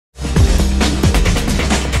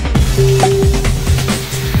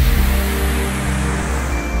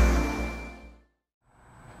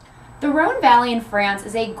The Rhone Valley in France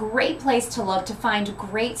is a great place to look to find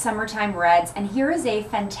great summertime reds, and here is a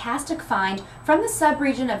fantastic find from the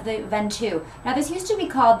subregion of the Ventoux. Now this used to be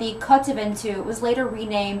called the Côte de Ventoux, it was later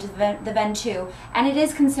renamed the Ventoux, and it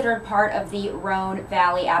is considered part of the Rhone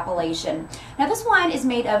Valley appellation. Now this wine is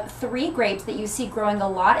made of 3 grapes that you see growing a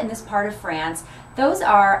lot in this part of France. Those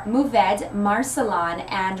are Mourvedre, Marselan,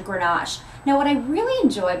 and Grenache. Now what I really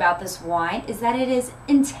enjoy about this wine is that it is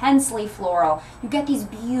intensely floral. You get these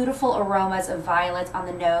beautiful aromas of violets on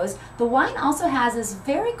the nose. The wine also has this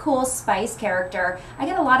very cool spice character. I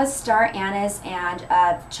get a lot of star anise and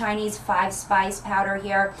Chinese 5-spice powder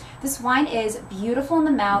here. This wine is beautiful in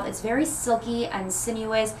the mouth. It's very silky and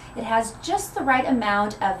sinuous. It has just the right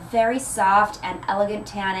amount of very soft and elegant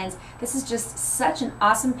tannins. This is just such an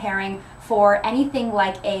awesome pairing for anything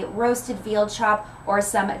like a roasted veal chop or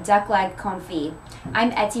some duck leg confit.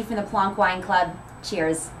 I'm Etty from the Plonk Wine Club.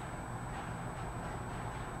 Cheers.